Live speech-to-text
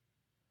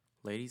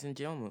Ladies and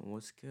gentlemen,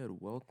 what's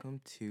good?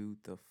 Welcome to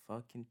the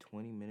fucking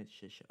 20-minute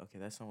shit show. Okay,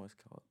 that's not what it's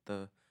called.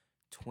 The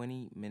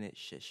 20-minute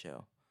shit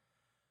show.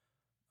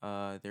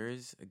 There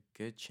is a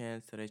good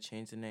chance that I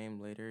change the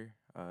name later,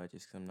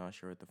 just 'cause I'm not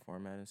sure what the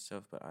format and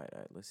stuff, but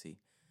let's see.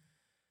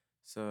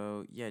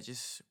 So, yeah,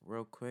 just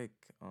real quick,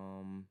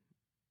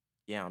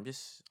 yeah, I'm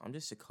just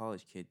a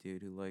college kid,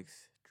 dude, who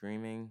likes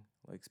dreaming,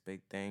 likes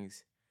big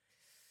things,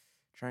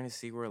 trying to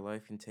see where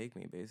life can take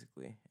me,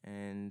 basically.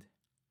 And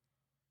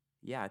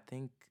yeah, I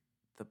think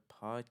the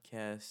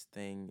podcast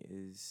thing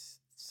is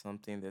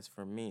something that's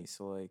for me.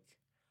 So like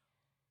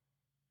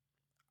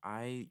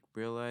I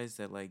realize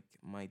that like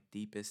my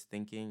deepest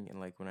thinking and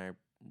like when I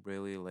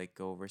really like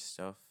go over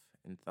stuff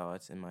and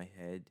thoughts in my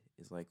head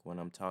is like when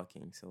I'm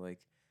talking. So like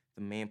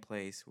the main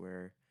place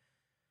where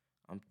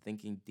I'm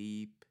thinking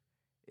deep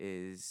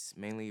is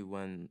mainly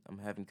when I'm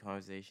having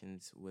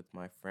conversations with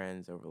my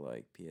friends over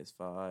like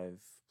PS5,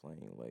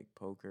 playing like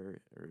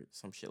poker or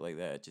some shit like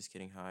that, just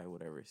getting high,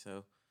 whatever.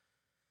 So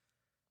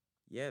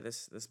yeah,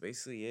 that's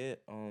basically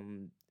it.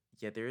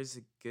 Yeah, there is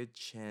a good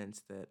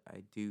chance that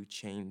I do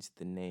change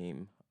the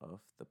name of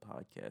the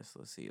podcast.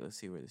 Let's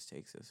see where this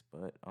takes us.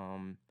 But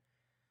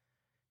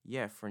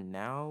yeah, for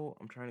now,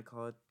 I'm trying to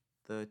call it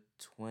the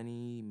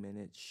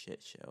 20-minute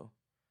shit show.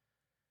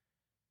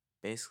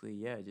 Basically,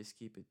 yeah, just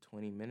keep it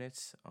 20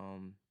 minutes.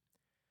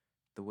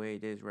 The way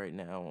it is right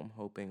now, I'm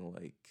hoping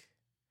like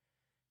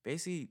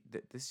basically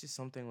this is just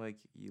something like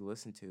you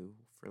listen to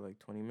for like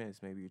 20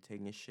 minutes. Maybe you're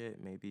taking a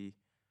shit, maybe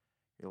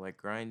you're like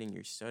grinding,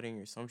 you're studying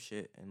or some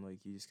shit, and like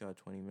you just got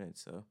 20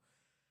 minutes. So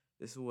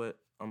this is what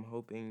I'm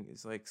hoping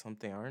is like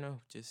something, I don't know,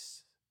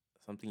 just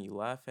something you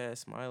laugh at,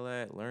 smile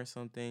at, learn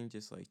something,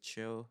 just like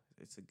chill.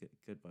 It's a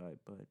good vibe.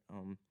 But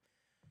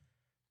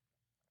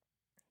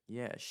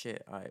yeah,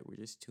 shit. All right, we're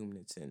just 2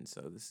 minutes in,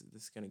 so this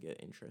is gonna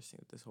get interesting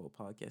with this whole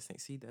podcast thing.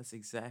 See, that's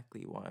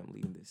exactly why I'm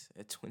leaving this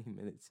at 20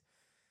 minutes.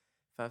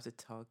 If I have to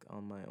talk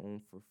on my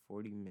own for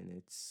 40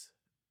 minutes,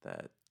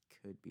 that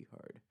could be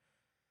hard.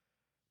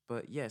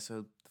 But yeah,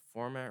 so the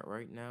format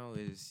right now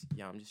is,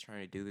 yeah, I'm just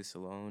trying to do this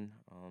alone.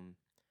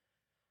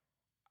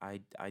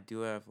 I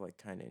do have like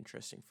kind of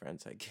interesting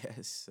friends, I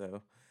guess.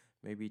 So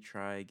maybe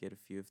try get a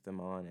few of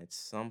them on at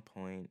some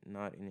point,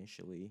 not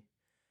initially.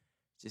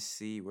 Just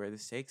see where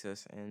this takes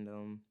us.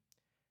 And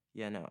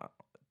yeah, no,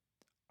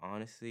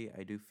 honestly,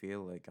 I do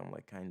feel like I'm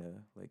like kind of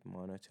like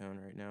monotone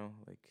right now,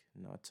 like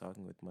not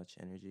talking with much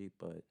energy.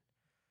 But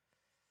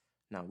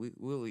now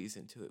we'll ease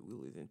into it.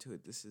 We'll ease into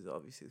it. This is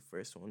obviously the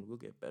first one. We'll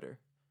get better.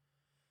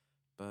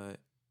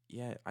 But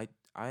yeah,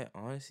 I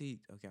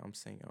honestly, okay, I'm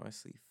saying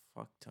honestly,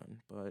 fuck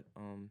ton. But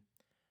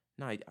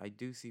no, I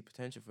do see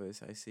potential for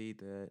this. I see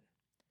that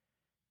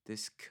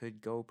this could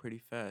go pretty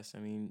fast. I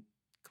mean,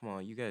 come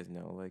on, you guys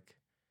know. Like,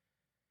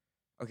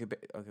 okay,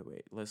 okay,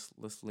 wait.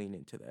 Let's lean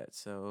into that.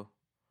 So,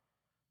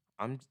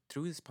 I'm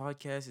through this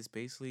podcast. It's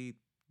basically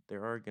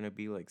there are gonna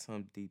be like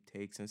some deep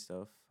takes and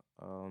stuff.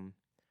 Um,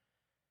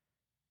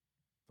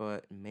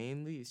 but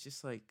mainly it's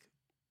just like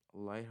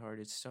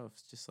lighthearted stuff.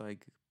 It's just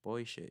like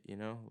boy shit, you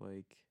know.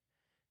 Like,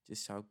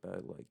 just talk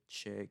about like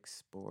chicks,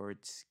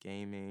 sports,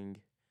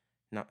 gaming.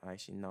 Not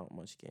actually not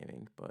much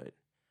gaming, but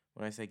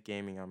when I say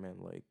gaming, I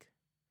meant like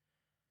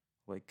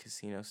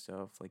casino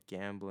stuff, like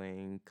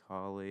gambling,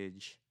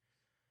 college,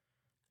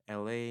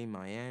 LA,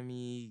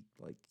 Miami,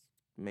 like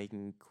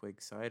making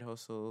quick side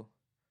hustle.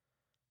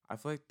 I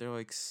feel like there are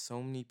like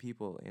so many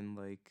people in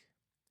like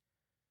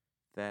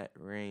that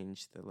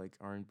range that like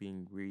aren't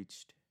being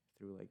reached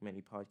through like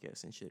many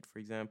podcasts and shit. For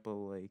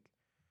example, like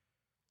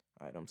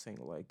I'm saying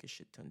like a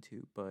shit ton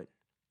too, but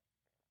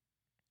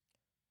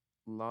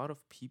a lot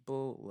of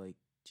people like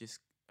just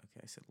okay,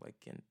 I said like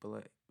in but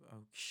like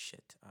oh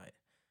shit, I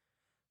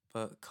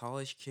but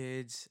college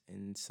kids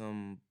and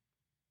some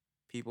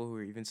people who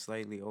are even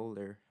slightly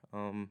older,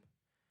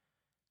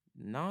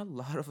 not a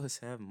lot of us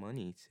have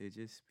money to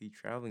just be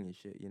traveling and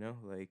shit, you know?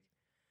 Like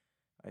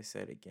I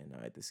said again,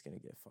 this is gonna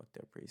get fucked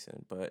up pretty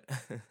soon. But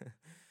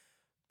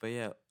but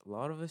yeah, a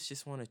lot of us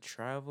just wanna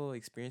travel,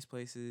 experience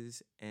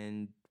places,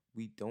 and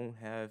we don't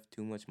have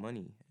too much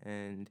money.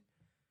 And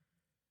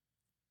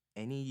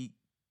any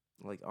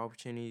like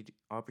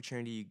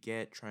opportunity you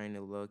get trying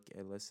to look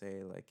at, let's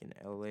say like in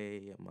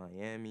LA,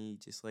 Miami,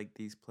 just like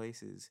these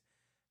places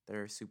that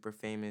are super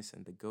famous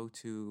and the go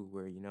to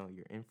where you know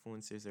your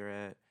influencers are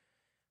at,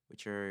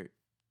 which are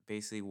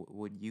basically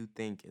what you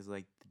think is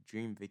like the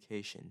dream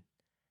vacation.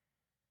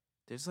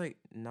 There's like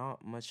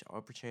not much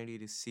opportunity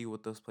to see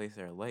what those places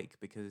are like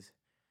because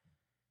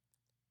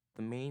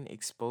the main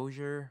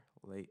exposure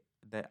like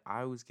that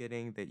I was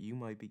getting that you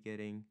might be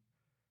getting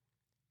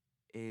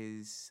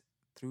is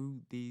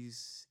through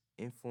these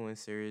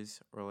influencers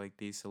or like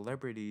these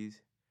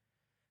celebrities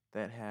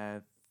that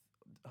have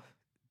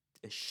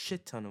a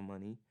shit ton of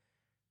money,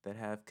 that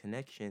have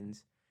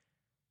connections,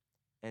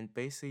 and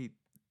basically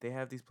they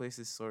have these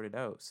places sorted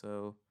out.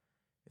 So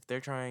if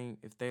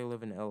they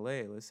live in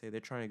LA, let's say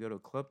they're trying to go to a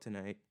club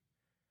tonight,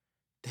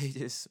 they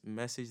just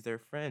message their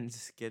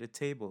friends, get a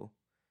table,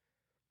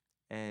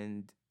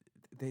 and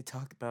they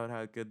talk about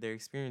how good their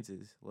experience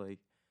is. Like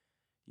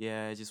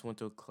Yeah, I just went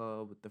to a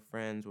club with the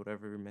friends,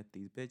 whatever, met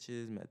these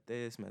bitches, met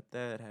this, met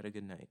that, had a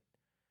good night.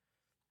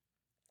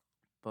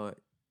 But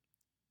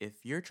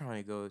if you're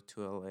trying to go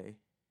to LA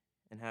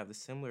and have a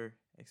similar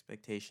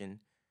expectation,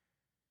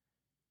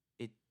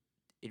 it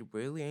it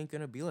really ain't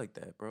gonna be like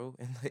that, bro.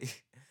 And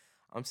like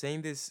I'm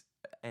saying this,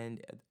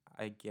 and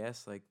I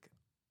guess like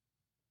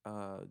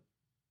uh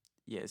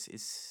yes,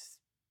 it's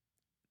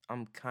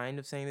I'm kind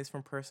of saying this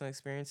from personal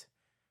experience,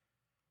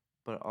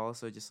 but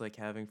also just like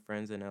having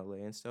friends in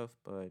LA and stuff.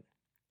 But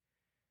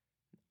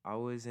I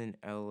was in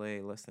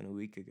LA less than a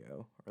week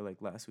ago, or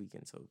like last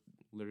weekend, so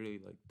literally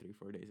like 3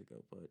 4 days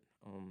ago. But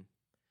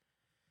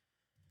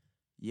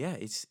yeah,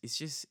 it's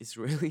just it's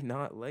really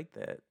not like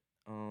that.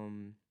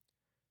 Um,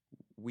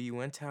 we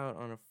went out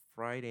on a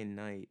Friday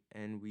night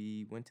and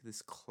we went to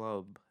this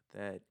club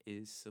that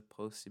is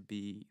supposed to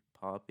be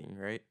popping,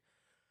 right?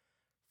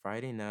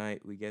 Friday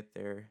night, we get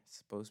there, it's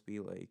supposed to be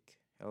like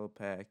hella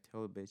packed,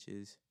 hella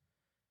bitches.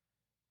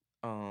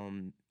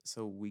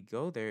 So we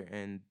go there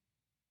and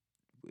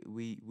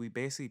we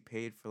basically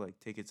paid for like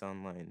tickets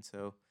online.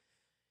 So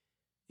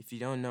if you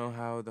don't know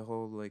how the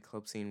whole like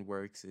club scene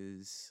works,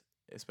 is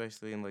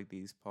especially in like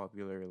these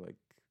popular like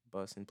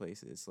bus and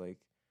places, like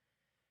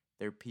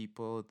there are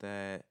people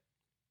that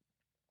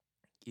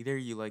either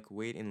you like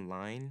wait in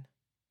line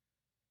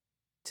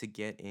to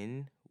get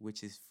in,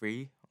 which is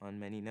free on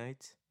many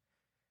nights,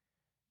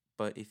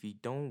 but if you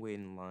don't wait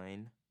in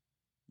line,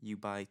 you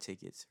buy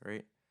tickets,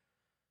 right?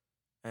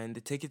 And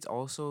the tickets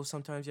also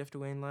sometimes you have to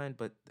wait in line,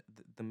 but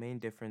the main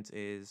difference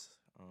is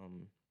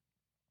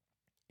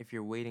if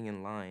you're waiting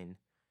in line,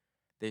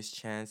 there's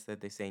chance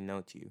that they say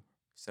no to you.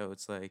 So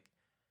it's like,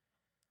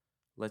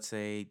 let's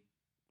say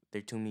there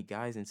are too many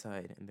guys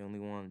inside and they only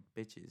want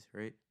bitches,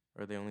 right?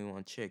 Or they only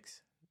want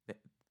chicks.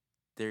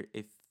 There,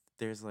 if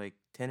there's like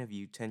 10 of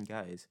you, 10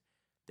 guys,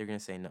 they're gonna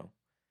say no.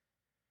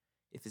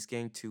 If it's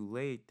getting too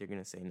late, they're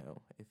gonna say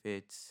no. If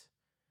it's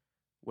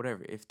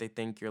whatever, if they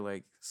think you're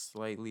like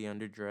slightly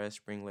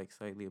underdressed, bring like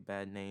slightly a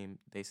bad name,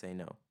 they say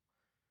no.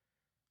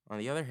 On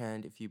the other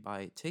hand, if you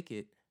buy a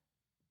ticket,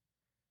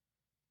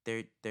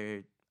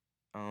 they're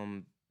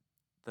um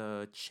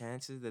the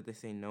chances that they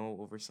say no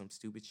over some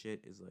stupid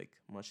shit is like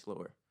much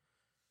lower.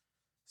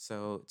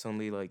 So it's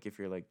only like if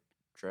you're like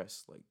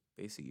dressed like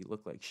basically you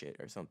look like shit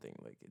or something.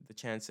 Like the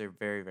chances are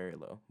very very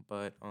low.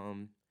 But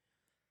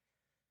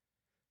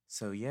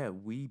so yeah,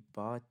 we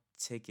bought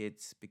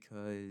tickets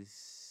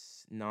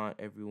because not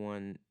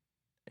everyone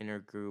in our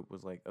group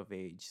was like of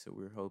age, so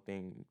we were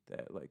hoping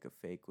that like a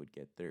fake would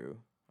get through.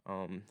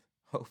 Um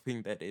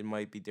hoping that it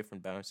might be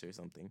different bouncer or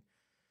something.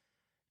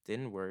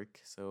 Didn't work,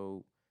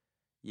 so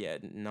yeah,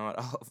 not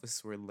all of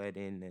us were let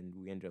in and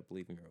we ended up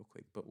leaving real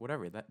quick. But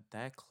whatever,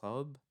 that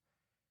club,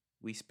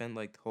 we spent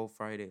like the whole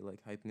Friday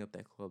like hyping up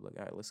that club, like,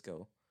 all right, let's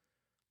go.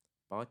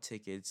 Bought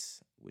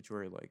tickets, which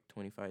were like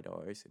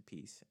 $25 a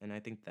piece. And I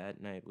think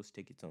that night was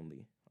tickets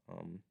only.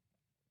 Um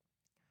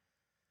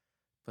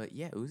but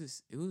yeah, it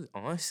was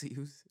honestly it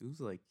was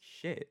like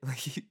shit.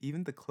 Like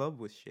even the club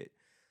was shit.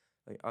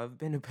 Like I've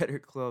been to better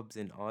clubs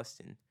in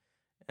Austin.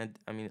 And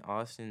I mean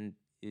Austin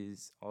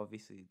is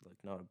obviously like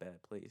not a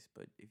bad place,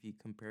 but if you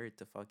compare it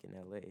to fucking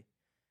LA,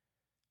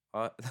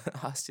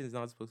 Austin is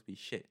not supposed to be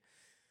shit.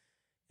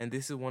 And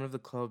this is one of the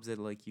clubs that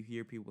like you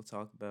hear people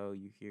talk about.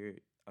 You hear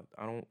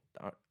I don't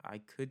I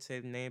could say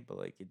the name, but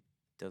like it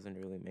doesn't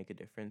really make a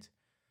difference.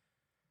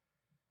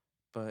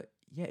 But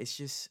yeah, it's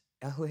just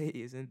LA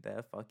isn't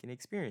that fucking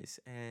experience.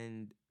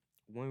 And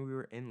when we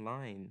were in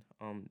line,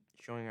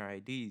 showing our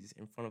IDs,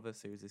 in front of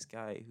us there was this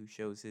guy who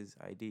shows his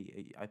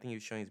ID. I think he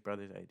was showing his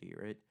brother's ID,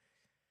 right?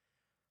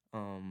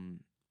 Um,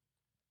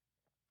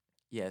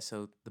 yeah.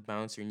 So the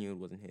bouncer knew it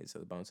wasn't his. So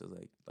the bouncer was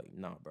like,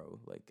 nah, bro,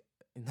 like,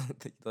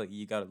 like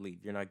you gotta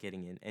leave. You're not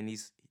getting in. And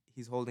he's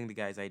holding the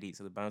guy's ID.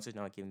 So the bouncer's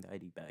not giving the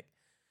ID back.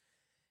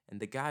 And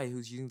the guy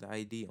who's using the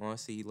ID,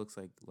 honestly, he looks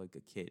like a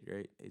kid,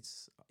 right?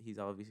 He's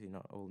obviously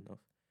not old enough,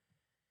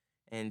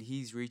 and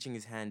he's reaching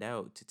his hand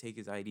out to take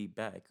his ID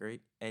back,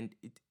 right? And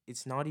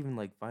it's not even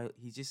like violent.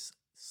 He just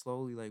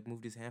slowly like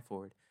moved his hand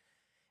forward,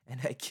 and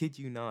I kid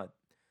you not.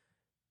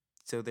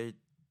 So there are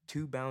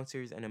two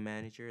bouncers and a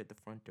manager at the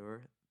front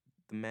door.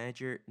 The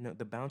manager, no,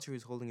 the bouncer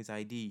who's holding his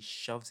ID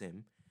shoves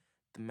him.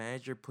 The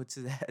manager puts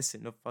his ass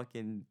in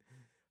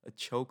a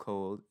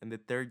chokehold, and the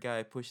third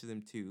guy pushes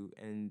him too.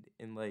 And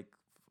in like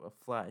a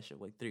flash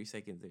of like 3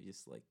 seconds, they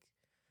just like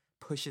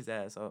push his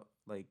ass out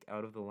like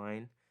out of the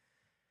line.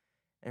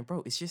 And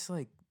bro, it's just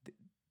like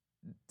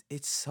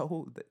it's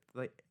so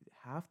like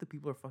half the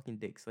people are fucking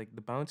dicks. Like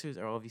the bouncers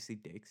are obviously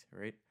dicks,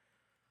 right?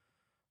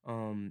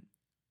 Um,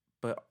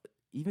 but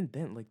even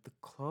then, like the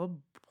club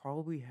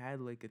probably had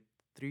like a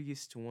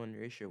 3:1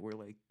 ratio, where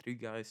like 3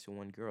 guys to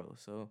 1 girl.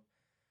 So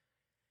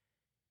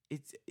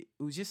it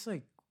was just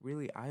like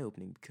really eye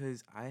opening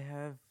because I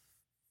have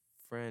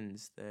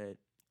friends that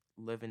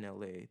live in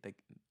LA,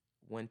 like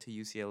went to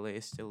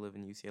UCLA, still live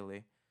in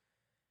UCLA,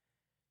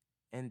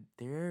 and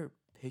their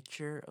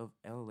picture of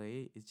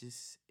LA is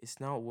just it's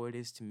not what it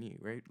is to me,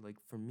 right? Like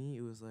for me,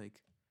 it was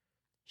like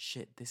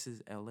shit, this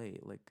is LA.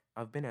 Like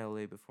I've been to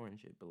LA before and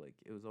shit, but like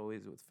it was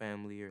always with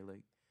family or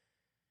like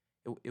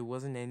it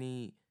wasn't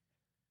any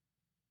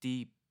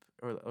deep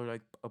or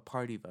like a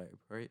party vibe,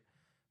 right?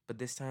 But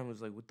this time it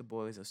was like with the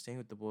boys. I was staying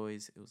with the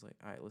boys. It was like,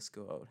 all right, let's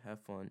go out,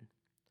 have fun.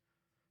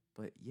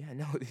 But yeah,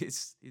 no,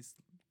 it's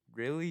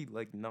really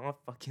like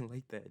not fucking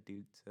like that,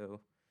 dude.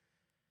 So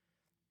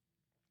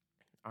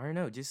I don't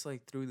know, just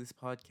like through this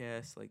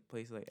podcast, like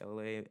places like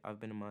LA, I've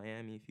been to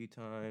Miami a few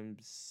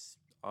times,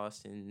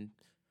 Austin,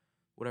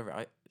 whatever.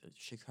 I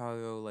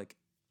Chicago, like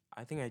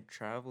I think I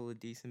travel a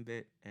decent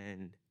bit,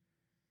 and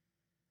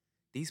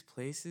these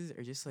places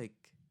are just like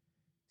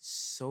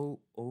so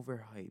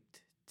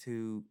overhyped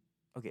to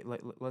okay,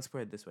 let's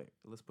put it this way.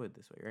 Let's put it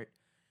this way,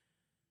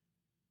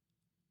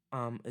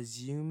 right?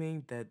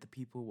 Assuming that the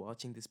people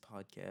watching this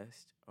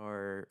podcast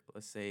are,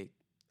 let's say,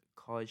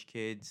 college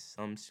kids,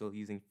 some still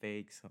using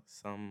fakes,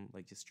 some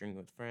like just drinking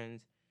with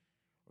friends,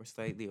 or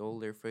slightly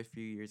older for a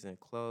few years in a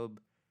club.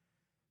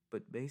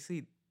 But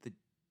basically, the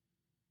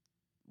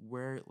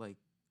where like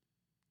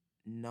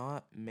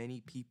not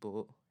many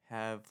people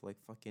have like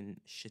fucking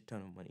shit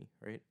ton of money,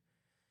 right?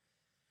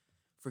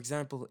 For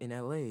example, in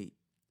LA,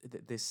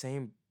 the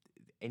same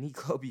any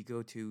club you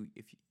go to,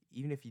 if you,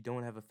 even if you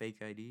don't have a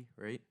fake ID,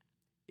 right?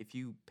 If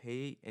you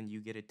pay and you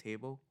get a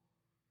table,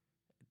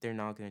 they're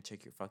not gonna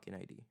check your fucking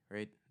ID,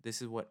 right?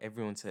 This is what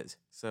everyone says.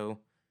 So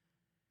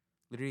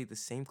literally the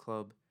same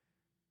club,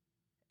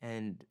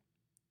 and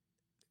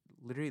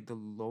literally the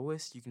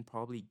lowest you can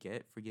probably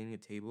get for getting a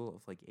table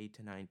of like 8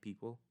 to 9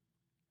 people,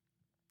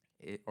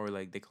 or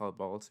like they call it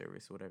ball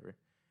service, whatever,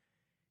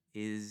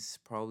 is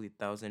probably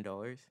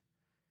 $1,000.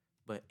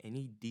 But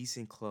any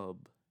decent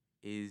club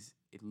is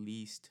at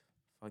least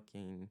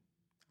fucking,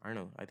 I don't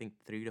know, I think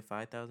 $3,000 to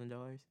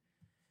 $5,000.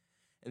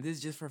 And this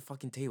is just for a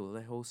fucking table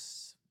that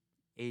hosts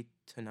 8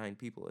 to 9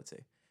 people, let's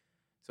say.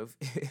 So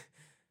if,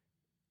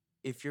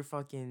 if you're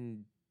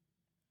fucking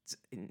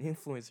an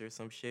influencer or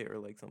some shit, or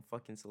like some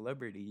fucking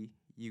celebrity,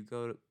 you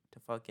go to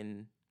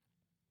fucking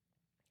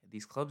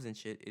these clubs and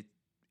shit,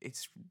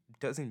 it's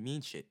doesn't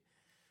mean shit.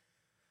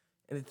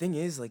 And the thing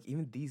is, like,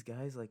 even these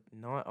guys, like,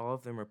 not all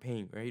of them are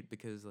paying, right?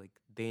 Because like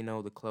they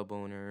know the club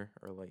owner,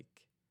 or like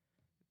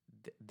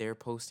they're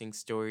posting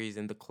stories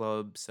in the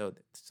club, so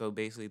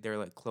basically they're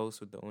like close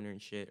with the owner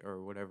and shit,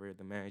 or whatever,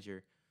 the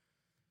manager.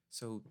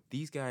 So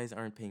these guys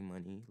aren't paying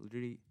money.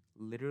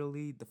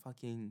 Literally, the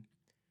fucking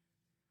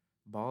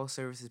ball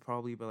service is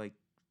probably by like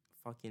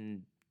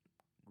fucking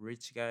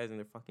rich guys in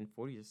their fucking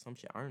 40s or some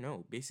shit. I don't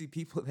know. Basically,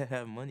 people that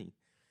have money.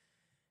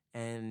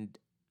 And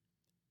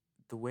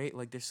the way,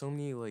 like, there's so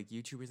many like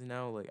YouTubers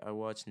now. Like, I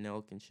watch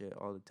Nelk and shit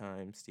all the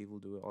time. Steve will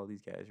do it. All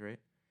these guys, right?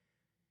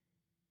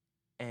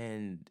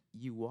 And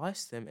you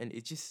watch them, and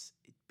it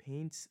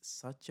paints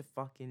such a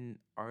fucking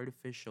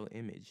artificial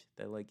image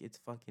that like it's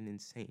fucking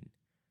insane.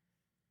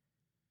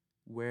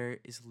 Where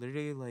it's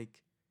literally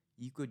like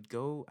you could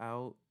go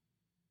out,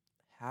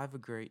 have a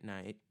great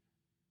night,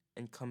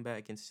 and come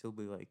back and still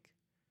be like,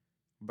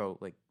 bro,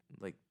 like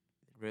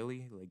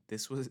really? Like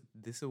this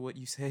is what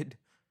you said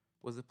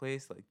was the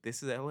place? Like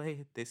this is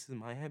LA? This is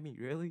Miami?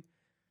 Really?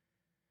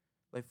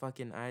 Like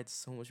fucking I had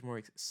so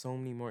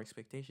many more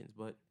expectations,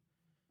 but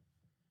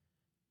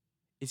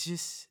it's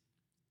just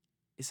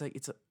it's like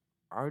it's a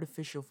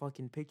artificial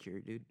fucking picture,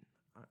 dude.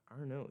 I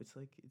don't know. It's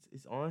like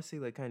it's honestly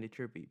like kind of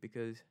trippy,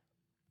 because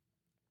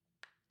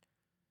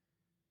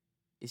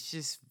it's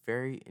just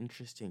very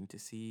interesting to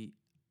see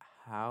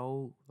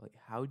how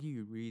do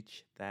you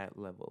reach that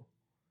level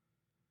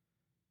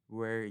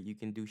where you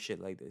can do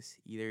shit like this.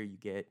 Either you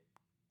get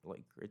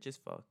like rich as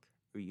fuck,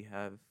 or you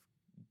have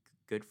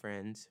good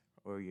friends,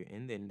 or you're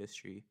in the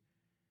industry.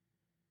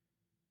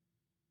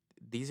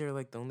 These are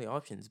like the only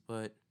options,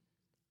 but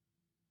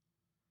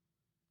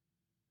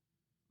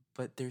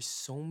there's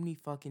so many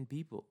fucking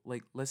people.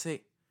 Like let's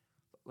say,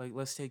 like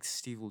let's take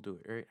Steve will do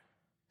it, right?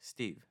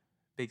 Steve,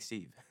 big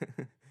Steve.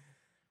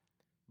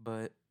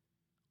 But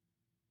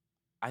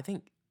I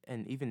think,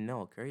 and even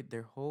Nelk, right?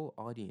 Their whole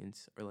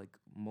audience, or like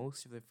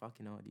most of their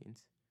fucking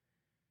audience,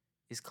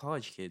 is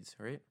college kids,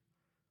 right?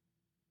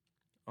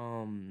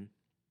 Um,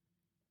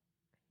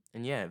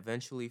 and yeah,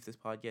 eventually, if this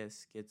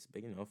podcast gets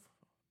big enough,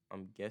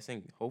 I'm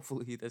guessing,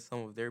 hopefully, that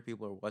some of their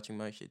people are watching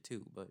my shit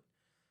too. But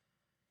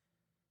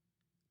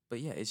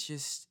yeah, it's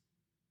just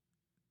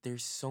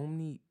there's so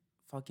many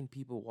fucking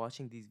people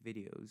watching these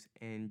videos,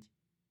 and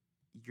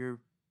you're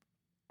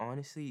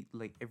honestly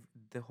like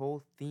the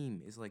whole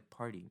theme is like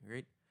partying,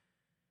 right?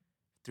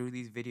 Through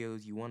these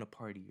videos, you want to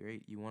party,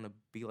 right? You want to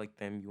be like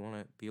them. You want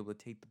to be able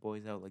to take the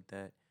boys out like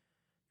that.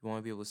 You want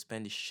to be able to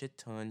spend a shit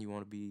ton. You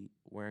want to be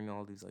wearing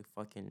all these like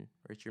fucking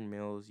Richard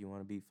Milles. You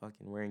want to be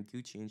fucking wearing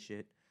Gucci and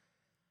shit.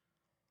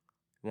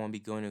 You want to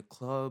be going to a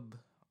club,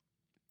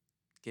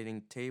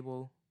 getting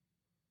table.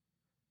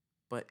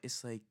 But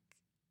it's like,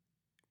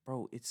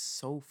 bro, it's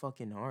so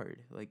fucking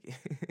hard. Like,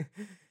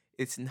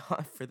 it's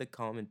not for the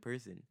common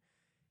person.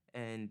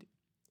 And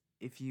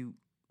if you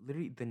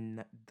literally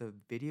the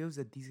videos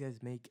that these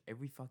guys make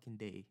every fucking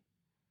day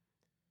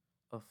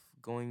of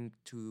going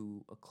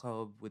to a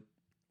club with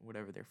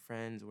whatever their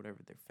friends, whatever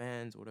their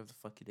fans, whatever the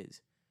fuck it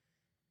is.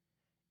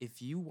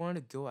 If you want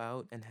to go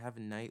out and have a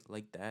night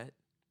like that,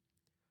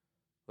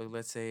 like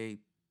let's say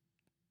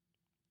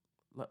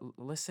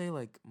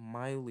like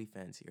mildly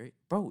fancy, right?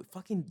 Bro,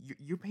 fucking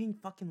you're paying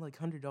fucking like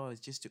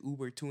 $100 just to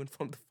Uber to and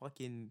from the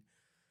fucking.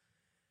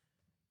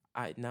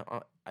 I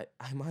now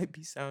I might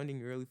be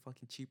sounding really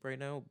fucking cheap right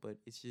now, but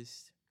it's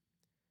just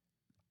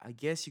I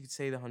guess you could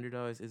say the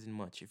 $100 isn't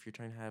much if you're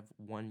trying to have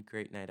one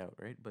great night out,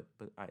 right? But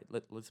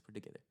let's put it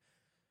together.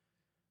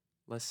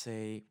 Let's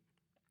say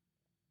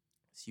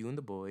it's you and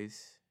the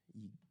boys.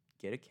 You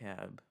get a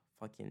cab,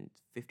 fucking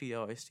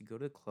 $50 to go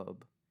to the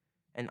club,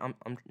 and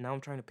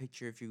I'm trying to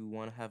picture if you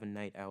want to have a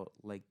night out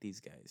like these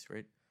guys,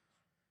 right?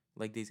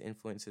 Like these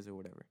influencers or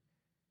whatever.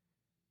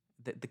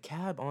 The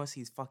cab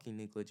honestly is fucking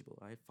negligible.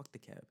 Right? Fuck the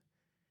cab.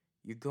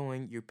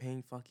 You're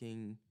paying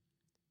fucking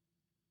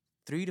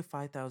 $3,000 to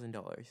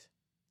 $5,000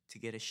 to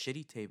get a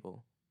shitty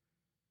table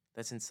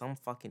that's in some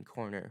fucking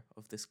corner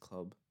of this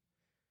club.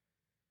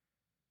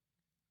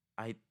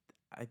 I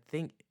I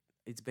think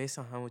it's based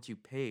on how much you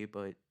pay,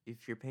 but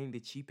if you're paying the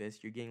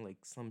cheapest, you're getting like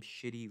some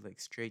shitty like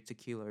straight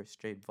tequila or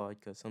straight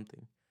vodka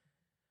something.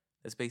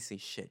 That's basically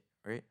shit,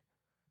 right?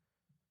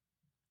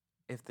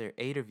 If there are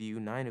 8 of you,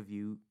 9 of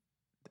you,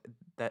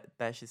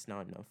 that's just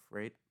not enough,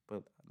 right?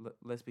 But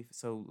let's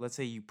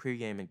say you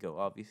pregame and go,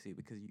 obviously,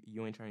 because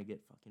you ain't trying to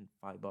get fucking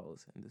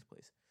 $5 in this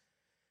place.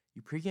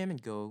 You pregame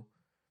and go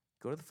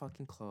to the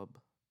fucking club.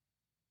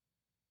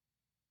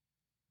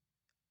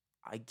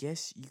 I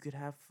guess you could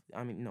have.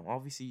 I mean, no,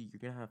 obviously you're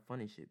gonna have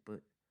fun and shit,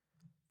 but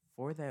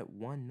for that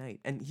one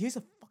night, and here's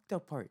a fucked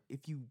up part: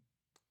 if you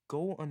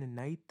go on a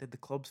night that the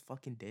club's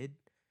fucking dead,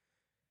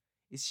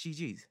 it's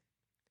GG's.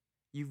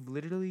 You've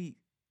literally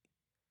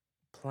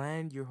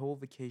planned your whole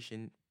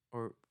vacation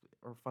or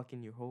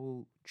fucking your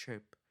whole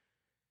trip,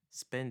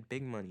 spend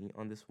big money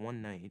on this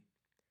one night,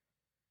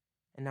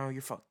 and now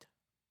you're fucked.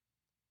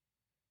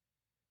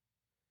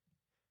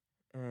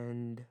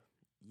 And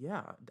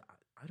yeah,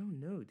 I don't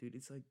know, dude.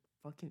 It's like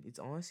fucking. It's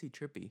honestly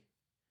trippy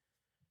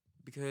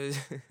because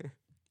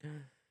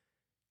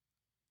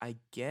I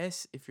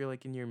guess if you're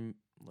like in your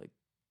like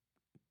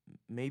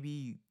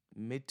maybe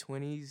mid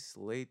 20s,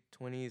 late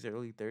 20s,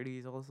 early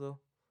 30s, also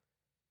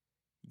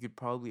you could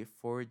probably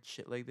afford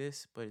shit like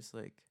this. But it's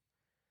like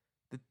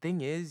the thing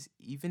is,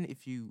 even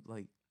if you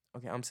like,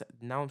 okay,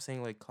 now I'm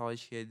saying like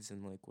college kids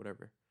and like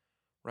whatever,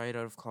 right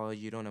out of college,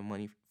 you don't have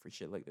money for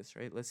shit like this,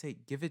 right? Let's say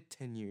give it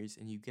 10 years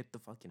and you get the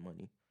fucking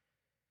money.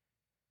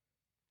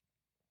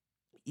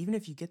 Even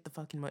if you get the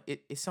fucking money,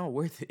 it's not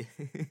worth it.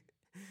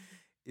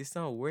 It's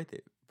not worth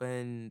it. But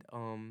and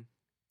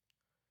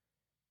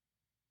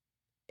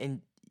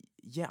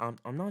yeah,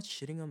 I'm not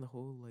shitting on the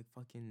whole like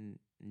fucking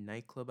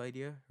nightclub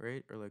idea,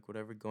 right? Or like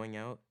whatever going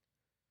out.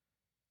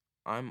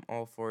 I'm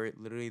all for it.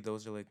 Literally,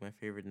 those are like my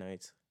favorite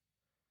nights.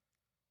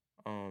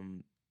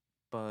 Um,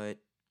 but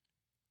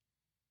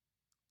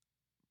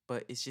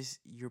it's just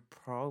you're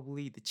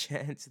probably the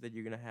chance that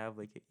you're gonna have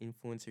like an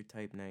influencer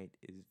type night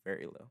is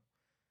very low.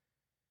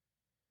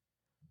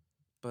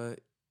 But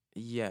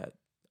yeah,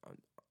 um,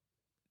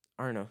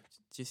 I don't know.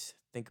 Just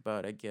think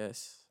about it, I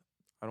guess.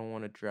 I don't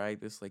want to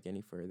drag this like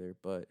any further,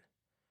 but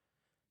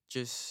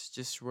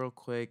just real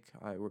quick,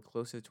 we're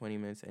close to 20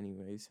 minutes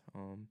anyways.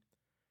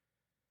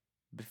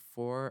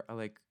 Before I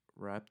like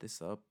wrap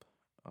this up,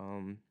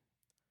 um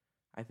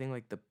I think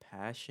like the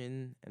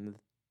passion and the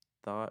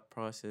thought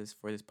process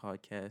for this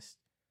podcast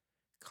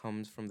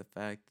comes from the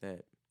fact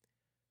that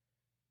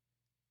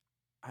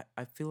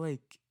I feel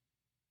like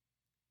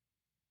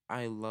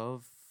I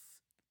love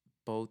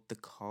both the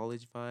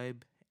college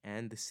vibe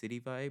and the city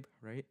vibe,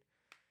 right?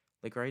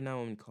 Like right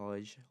now I'm in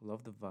college,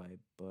 love the vibe,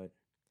 but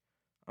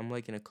I'm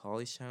like in a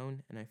college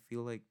town and I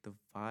feel like the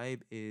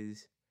vibe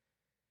is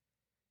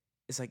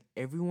it's like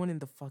everyone in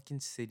the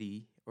fucking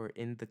city or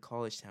in the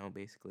college town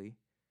basically,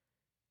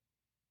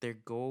 their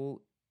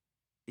goal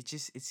it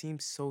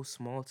seems so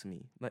small to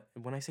me. Like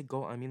when I say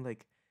goal, I mean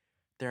like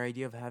their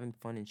idea of having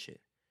fun and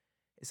shit.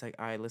 It's like,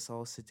 all right, let's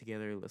all sit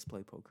together, let's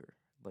play poker.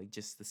 Like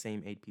just the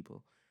same 8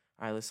 people.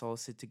 All right, let's all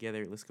sit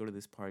together, let's go to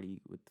this party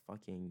with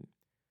fucking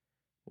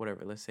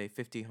whatever. Let's say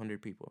 50,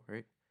 100 people,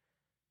 right?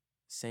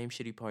 Same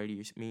shitty party.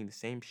 You're meeting the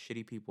same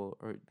shitty people,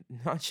 or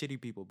not shitty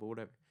people, but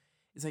whatever.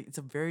 It's like it's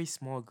a very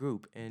small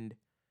group, and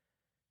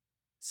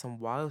some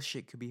wild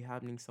shit could be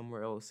happening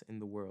somewhere else in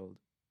the world.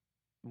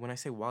 When I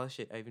say wild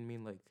shit, I even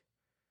mean like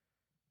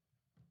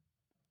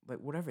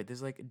whatever.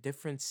 There's like a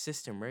different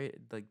system, right?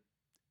 Like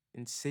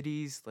in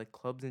cities, like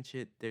clubs and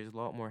shit, there's a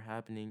lot more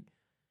happening.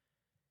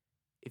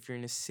 If you're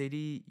in a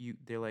city,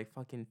 they're like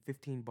fucking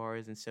 15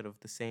 bars instead of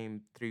the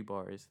same 3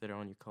 bars that are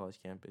on your college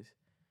campus.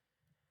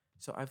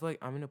 So I feel like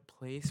I'm in a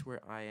place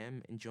where I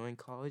am enjoying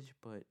college,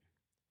 but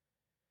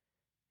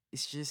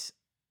it's just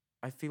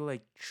I feel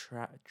like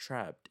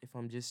trapped if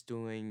I'm just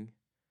doing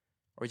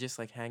or just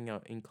like hanging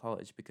out in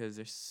college because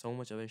there's so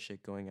much other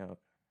shit going out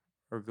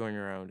or going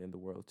around in the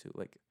world too.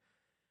 Like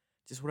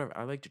just whatever.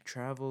 I like to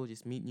travel,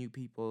 just meet new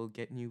people,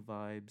 get new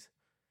vibes,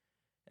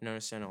 and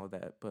understand all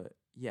that. But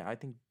yeah, I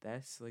think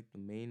that's like the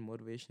main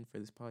motivation for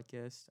this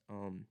podcast.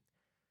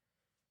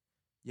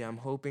 Yeah, I'm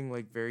hoping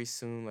like very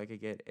soon, like I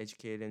get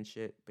educated and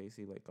shit,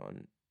 basically like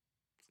on,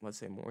 let's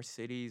say, more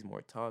cities,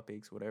 more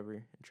topics, whatever,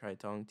 and try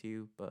talking to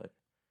you. But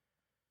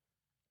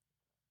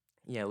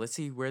yeah, let's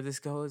see where this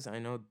goes. I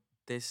know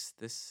this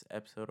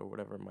episode or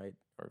whatever might,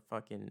 or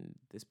fucking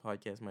this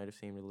podcast might have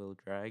seemed a little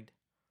dragged.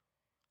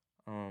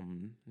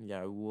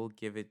 Yeah, we'll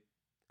give it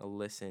a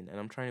listen, and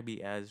I'm trying to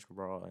be as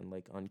raw and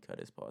like uncut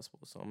as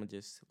possible. So I'm gonna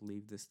just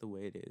leave this the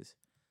way it is.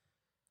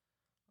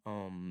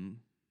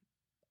 Um,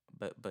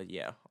 but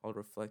yeah, I'll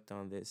reflect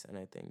on this, and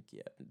I think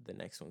yeah, the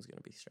next one's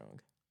gonna be strong.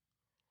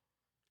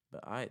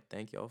 But I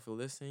thank y'all for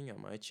listening. I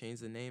might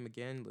change the name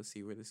again. Let's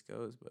see where this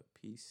goes. But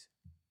peace.